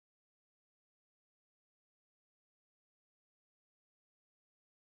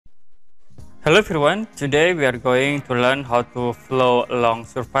Hello everyone, today we are going to learn how to flow along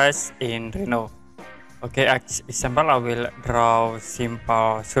surface in Rhino. Okay, as example, I will draw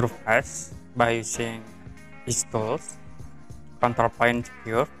simple surface by using these tools. Control point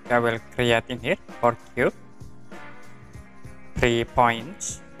cube, I will create in here for cube, 3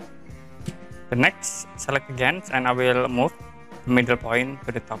 points. The next, select again and I will move the middle point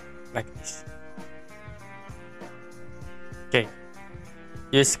to the top like this. Okay.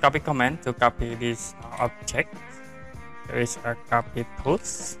 Use copy command to copy this object. There is a copy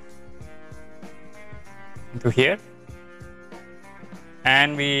tools into here,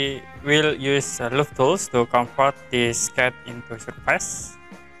 and we will use loop tools to convert this cat into surface.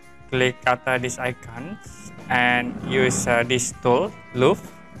 Click at this icon and use this tool loop.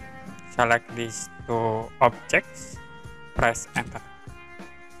 Select these two objects, press enter.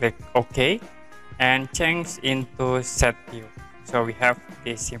 Click OK and change into set view. So we have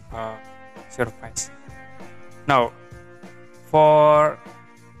this simple surface. Now, for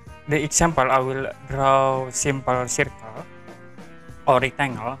the example, I will draw simple circle or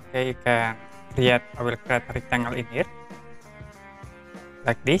rectangle. Okay, you can create. I will create a rectangle in here,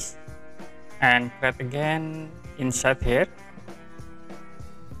 like this, and create again inside here.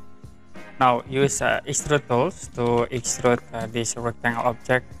 Now use extrude tools to extrude this rectangle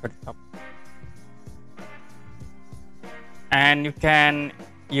object to the top. And you can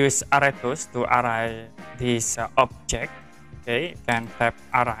use array tools to array this object. Okay, you can tap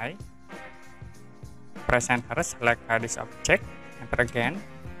array, press enter, select this object, enter again.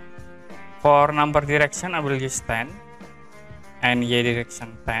 For number direction, I will use 10, and Y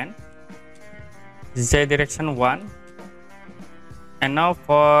direction 10, Z direction 1. And now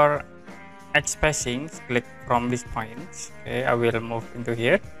for X spacing, click from these points. Okay, I will move into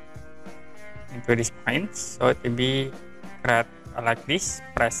here, into these points, so it will be create like this.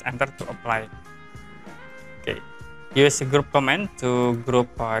 Press enter to apply. Okay, use group command to group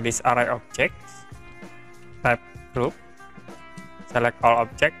this array objects. Type group, select all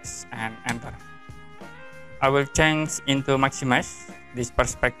objects and enter. I will change into maximize this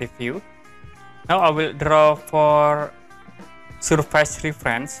perspective view. Now I will draw for surface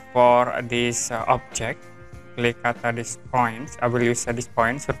reference for this object. Click at this points. I will use this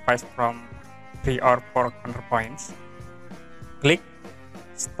point, surface from 3 or 4 corner points. Click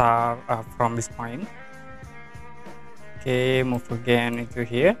start from this point. Okay, move again into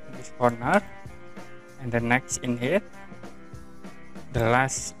here, this corner, and the next in here, the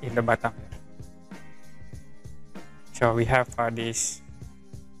last in the bottom here. So we have this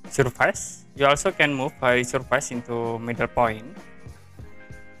surface. You also can move the surface into middle point.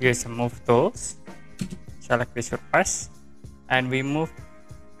 Use move tools, select the surface, and we move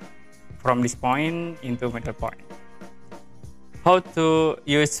from this point into middle point. How to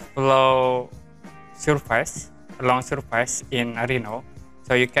use flow surface along surface in Rhino.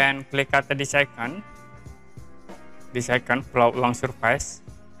 So you can click at this icon flow along surface.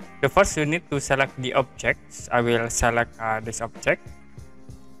 The first you need to select the objects. I will select this object,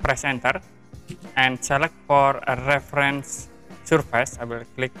 press enter, and select for a reference surface. I will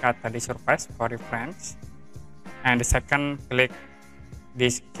click at the surface for reference, and the second click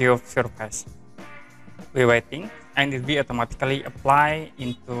this cube surface. We're waiting, and it will be automatically apply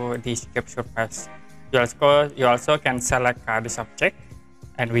into this cube surface. You also can select this object,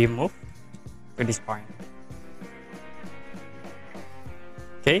 and we move to this point.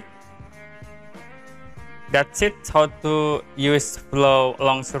 Okay, that's it, how to use flow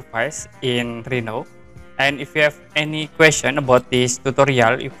along surface in Rhino. And if you have any question about this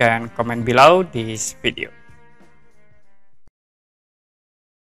tutorial, you can comment below this video.